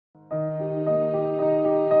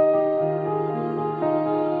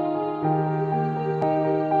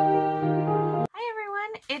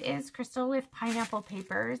is Crystal with Pineapple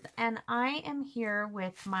Papers, and I am here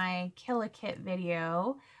with my Kill-A-Kit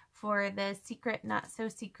video for the Secret Not So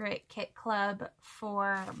Secret Kit Club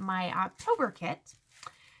for my October kit.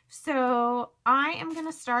 So I am going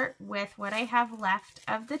to start with what I have left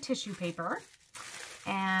of the tissue paper,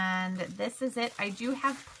 and this is it. I do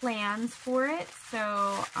have plans for it, so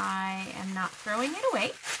I am not throwing it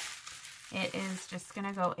away. It is just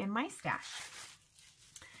going to go in my stash.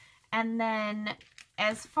 And then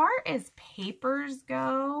as far as papers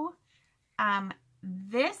go,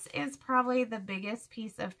 this is probably the biggest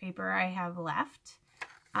piece of paper I have left.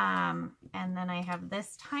 And then I have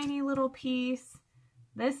this tiny little piece,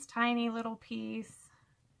 this tiny little piece,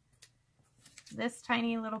 this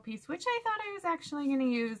tiny little piece, which I thought I was actually going to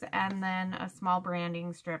use, and then a small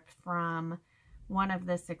branding strip from one of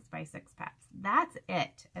the 6x6 packs. That's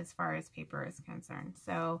it as far as paper is concerned.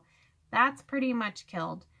 So that's pretty much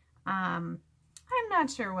killed. I'm not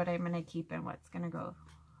sure what I'm going to keep and what's going to go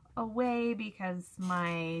away because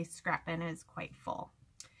my scrap bin is quite full.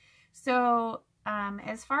 So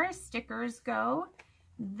as far as stickers go,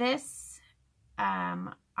 this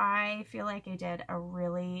I feel like I did a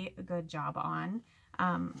really good job on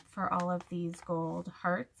for all of these gold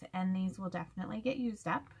hearts, and these will definitely get used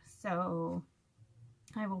up. So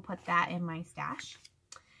I will put that in my stash.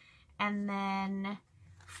 And then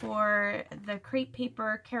for the crepe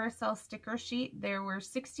paper carousel sticker sheet, there were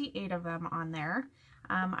 68 of them on there.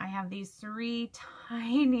 I have these 3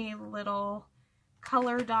 tiny little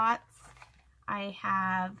color dots. I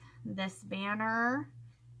have this banner,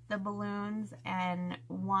 the balloons, and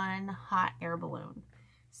 1 hot air balloon.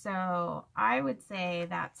 So I would say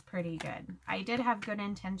that's pretty good. I did have good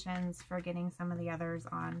intentions for getting some of the others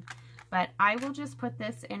on, but I will just put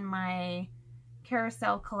this in my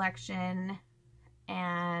carousel collection,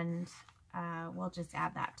 and we'll just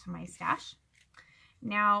add that to my stash.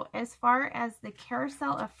 Now, as far as the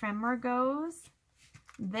carousel ephemera goes,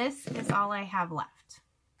 this is all I have left.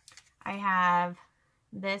 I have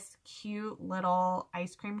this cute little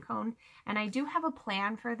ice cream cone, and I do have a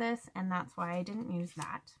plan for this, and that's why I didn't use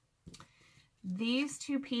that. These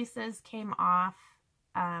 2 pieces came off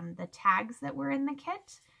the tags that were in the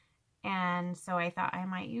kit, and so I thought I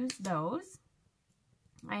might use those.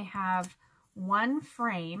 I have 1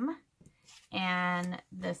 frame and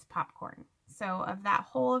this popcorn. So of that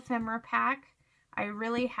whole ephemera pack, I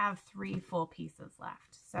really have 3 full pieces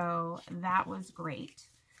left. So that was great.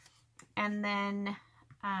 And then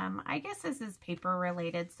I guess this is paper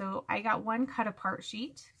related. So I got 1 cut apart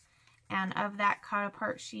sheet, and of that cut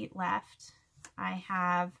apart sheet left, I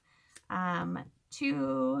have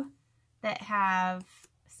 2 that have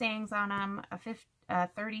sayings on them, a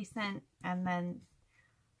 30-cent, and then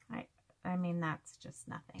I mean, that's just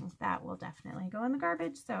nothing. That will definitely go in the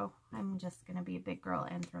garbage, so I'm just going to be a big girl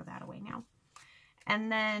and throw that away now.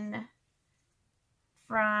 And then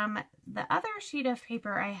from the other sheet of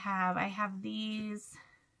paper I have these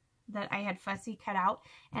that I had fussy cut out.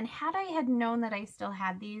 And had I had known that I still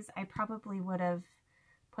had these, I probably would have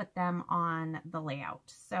put them on the layout.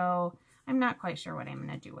 So I'm not quite sure what I'm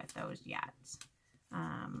going to do with those yet.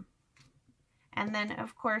 And then,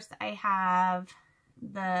 of course, I have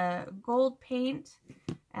the gold paint,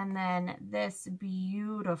 and then this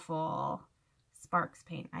beautiful Sparks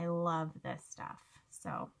paint. I love this stuff.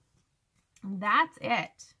 So that's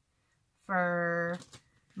it for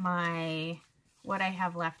what I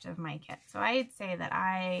have left of my kit. So I'd say that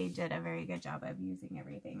I did a very good job of using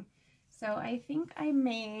everything. So I think I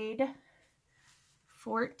made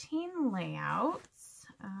 14 layouts.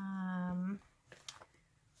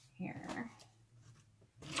 Here.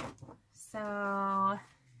 So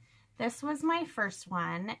this was my first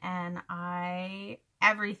one, and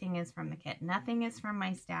everything is from the kit. Nothing is from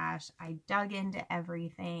my stash. I dug into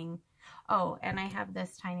everything. Oh, and I have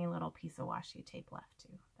this tiny little piece of washi tape left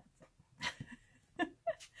too. That's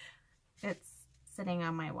it. It's sitting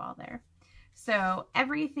on my wall there. So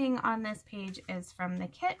everything on this page is from the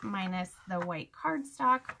kit minus the white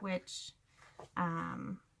cardstock, which,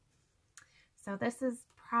 so this is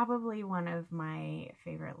probably one of my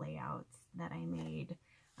favorite layouts that I made.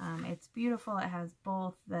 It's beautiful. It has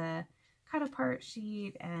both the cut apart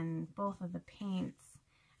sheet and both of the paints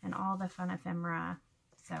and all the fun ephemera.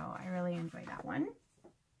 So I really enjoy that one.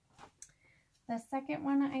 The second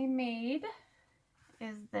one I made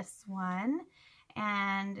is this one.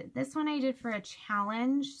 And this one I did for a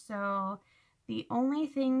challenge. So the only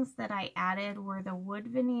things that I added were the wood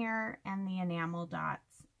veneer and the enamel dots.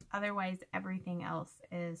 Otherwise, everything else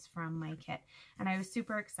is from my kit. And I was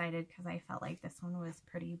super excited because I felt like this one was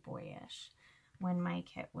pretty boyish when my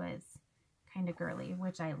kit was kind of girly,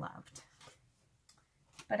 which I loved.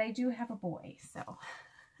 but I do have a boy, so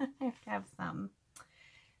I have to have some.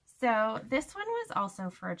 So this one was also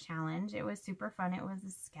for a challenge. It was super fun. It was a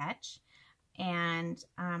sketch, and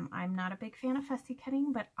I'm not a big fan of fussy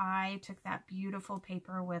cutting, but I took that beautiful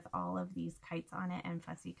paper with all of these kites on it and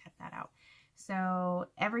fussy cut that out. So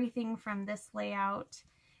everything from this layout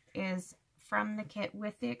is from the kit,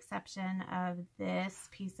 with the exception of this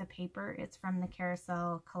piece of paper. It's from the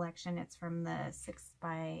Carousel collection. It's from the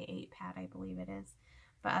 6x8 pad, I believe it is.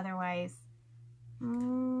 But otherwise,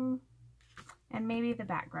 and maybe the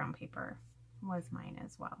background paper was mine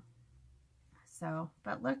as well. So,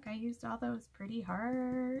 but look, I used all those pretty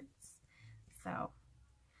hearts. So,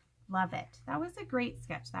 love it. That was a great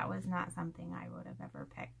sketch. That was not something I would have ever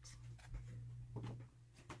picked.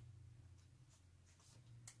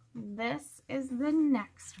 This is the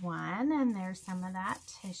next one, and there's some of that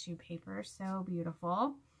tissue paper. So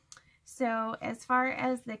beautiful. So as far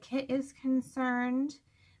as the kit is concerned,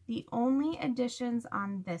 the only additions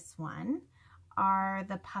on this one are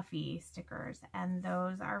the puffy stickers, and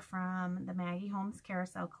those are from the Maggie Holmes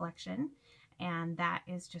Carousel collection, and that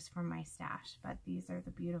is just from my stash. But these are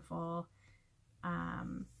the beautiful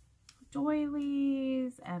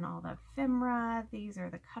doilies and all the ephemera. These are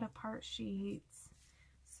the cut apart sheets.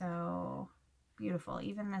 So beautiful.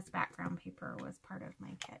 Even this background paper was part of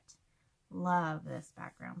my kit. Love this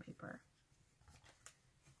background paper.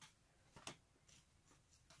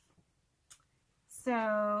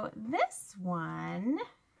 So this one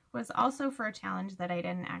was also for a challenge that I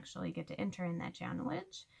didn't actually get to enter in that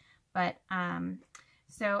challenge. But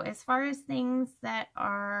so as far as things that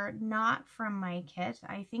are not from my kit,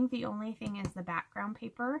 I think the only thing is the background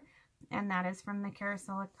paper, and that is from the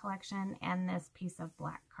Carousel collection, and this piece of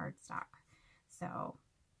black cardstock. So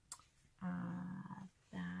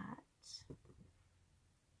that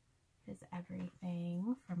is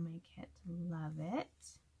everything from my kit. Love it.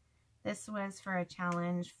 This was for a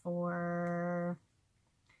challenge for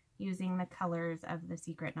using the colors of the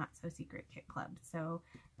Secret Not So Secret Kit Club. So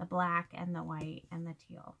the black and the white and the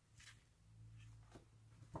teal.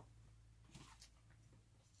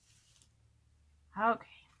 Okay,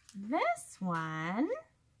 this one,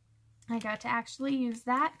 I got to actually use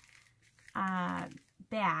that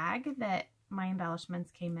bag that my embellishments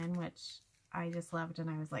came in, which I just loved, and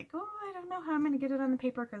I was like, oh, I don't know how I'm going to get it on the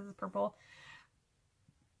paper because it's purple.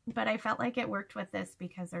 But I felt like it worked with this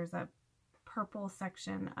because there's a purple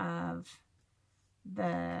section of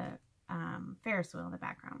the Ferris wheel in the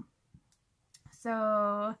background.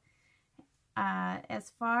 So as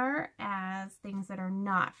far as things that are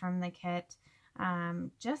not from the kit,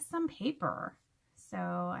 just some paper. So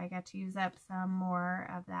I got to use up some more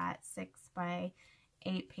of that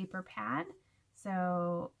 6x8 paper pad.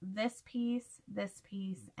 So this piece,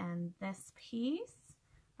 and this piece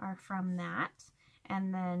are from that.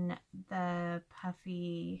 And then the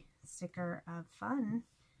puffy sticker of fun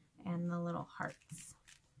and the little hearts.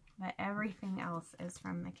 But everything else is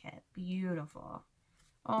from the kit. Beautiful.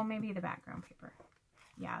 Oh, maybe the background paper.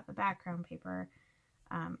 Yeah, the background paper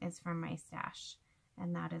is from my stash.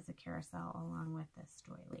 And that is a Carousel along with this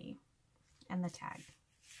doily and the tag.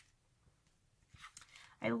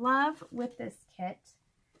 I love with this kit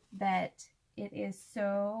that it is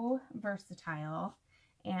so versatile,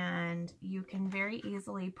 and you can very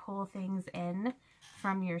easily pull things in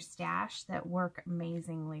from your stash that work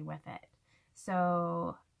amazingly with it.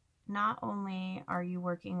 So not only are you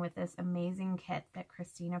working with this amazing kit that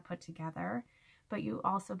Christina put together, but you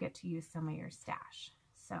also get to use some of your stash.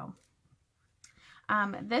 So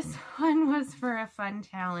this one was for a fun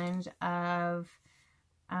challenge of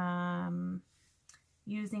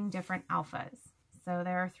using different alphas. So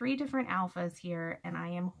there are 3 different alphas here, and I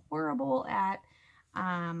am horrible at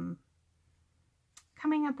coming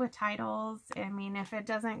up with titles. I mean, if it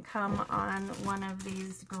doesn't come on one of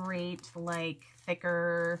these great, like,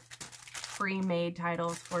 thicker pre-made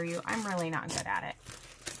titles for you, I'm really not good at it.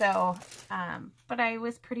 So, but I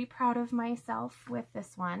was pretty proud of myself with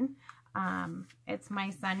this one. It's my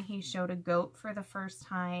son. He showed a goat for the first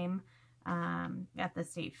time at the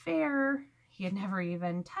state fair. He had never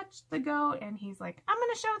even touched the goat, and he's like, I'm going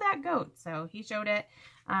to show that goat. So he showed it.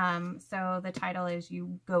 So the title is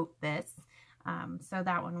You Goat This. So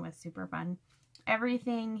that one was super fun.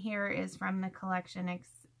 Everything here is from the collection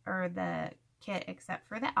or the kit except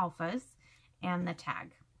for the alphas and the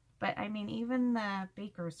tag. But I mean, even the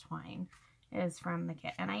baker's twine is from the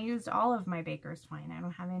kit. And I used all of my baker's twine. I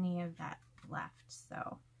don't have any of that left.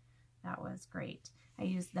 So that was great. I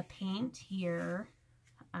used the paint here.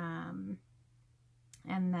 And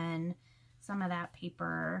then some of that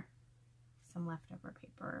paper, some leftover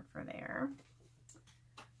paper for there.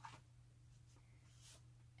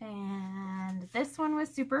 And this one was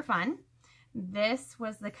super fun. This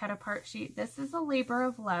was the cut apart sheet. This is a labor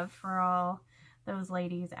of love for all those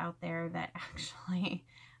ladies out there that actually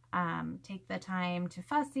take the time to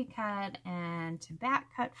fussy cut and to back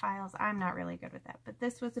cut files. I'm not really good with that, but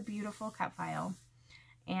this was a beautiful cut file.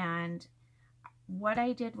 And what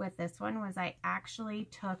I did with this one was I actually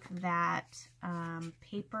took that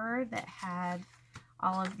paper that had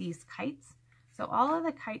all of these kites. So all of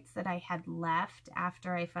the kites that I had left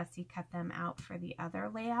after I fussy cut them out for the other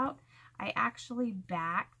layout, I actually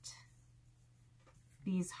backed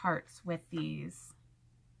these hearts with these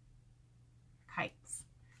kites.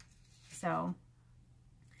 So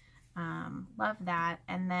love that.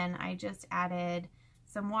 And then I just added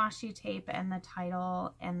some washi tape, and the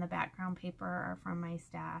title and the background paper are from my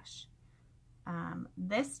stash.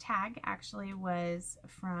 This tag actually was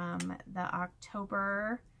from the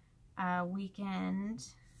October weekend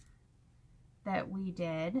that we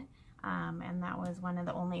did, and that was one of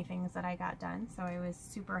the only things that I got done, so I was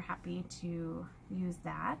super happy to use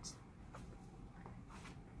that.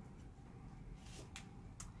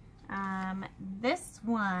 This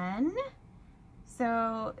one,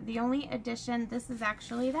 so the only addition, this is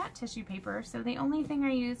actually that tissue paper, so the only thing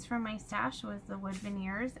I used from my stash was the wood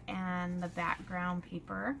veneers and the background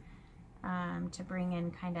paper to bring in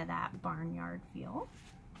kind of that barnyard feel.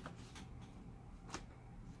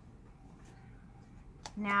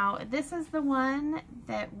 Now this is the one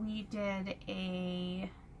that we did a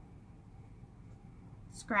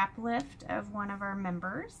scrap lift of one of our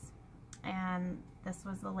members, and this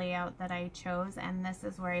was the layout that I chose, and this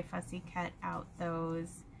is where I fussy cut out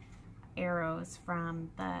those arrows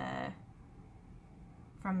from the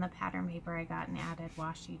pattern paper I got and added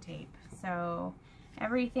washi tape. So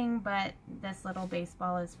everything but this little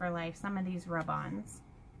baseball is for life. Some of these rub-ons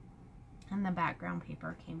and the background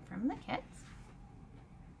paper came from the kit.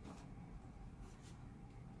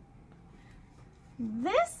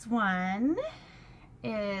 This one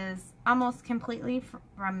is almost completely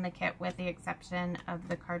from the kit with the exception of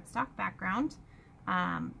the cardstock background.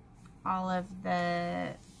 All of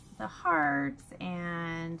the hearts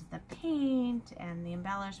and the paint and the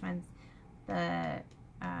embellishments, the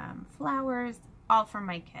flowers, all from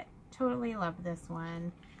my kit. Totally love this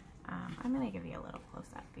one. I'm going to give you a little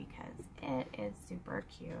close-up because it is super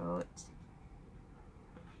cute.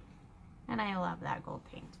 And I love that gold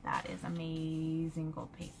paint. That is amazing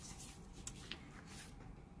gold paint.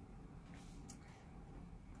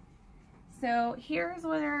 So here's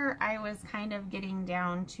where I was kind of getting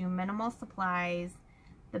down to minimal supplies,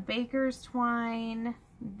 the baker's twine,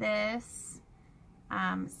 this,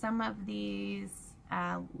 some of these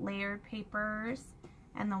layered papers,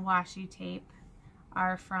 and the washi tape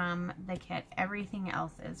are from the kit. Everything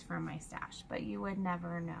else is from my stash, but you would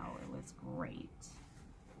never know. It was great.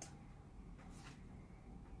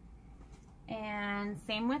 And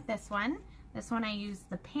same with this one. This one I used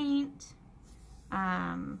the paint,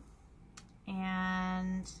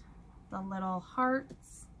 and the little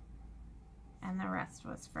hearts, and the rest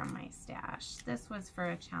was from my stash. This was for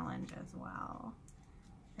a challenge as well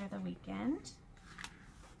for the weekend.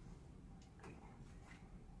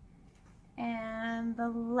 And the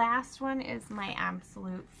last one is my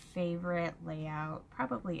absolute favorite layout,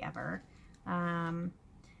 probably ever.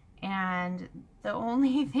 And the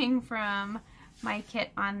only thing from my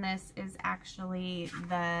kit on this is actually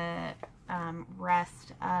the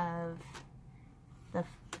rest of the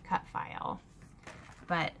cut file.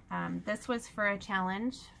 But this was for a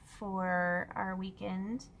challenge for our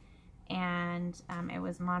weekend, and it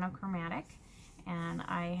was monochromatic, and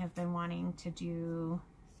I have been wanting to do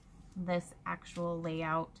this actual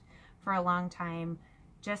layout for a long time,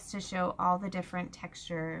 just to show all the different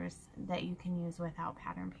textures that you can use without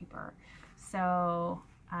pattern paper. So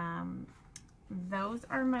those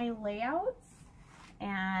are my layouts,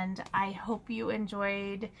 and I hope you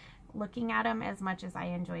enjoyed looking at them as much as I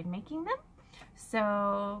enjoyed making them.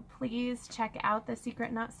 So please check out the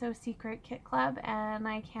Secret Not So Secret Kit Club, and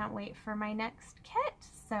I can't wait for my next kit.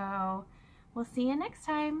 So we'll see you next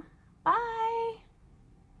time. Bye!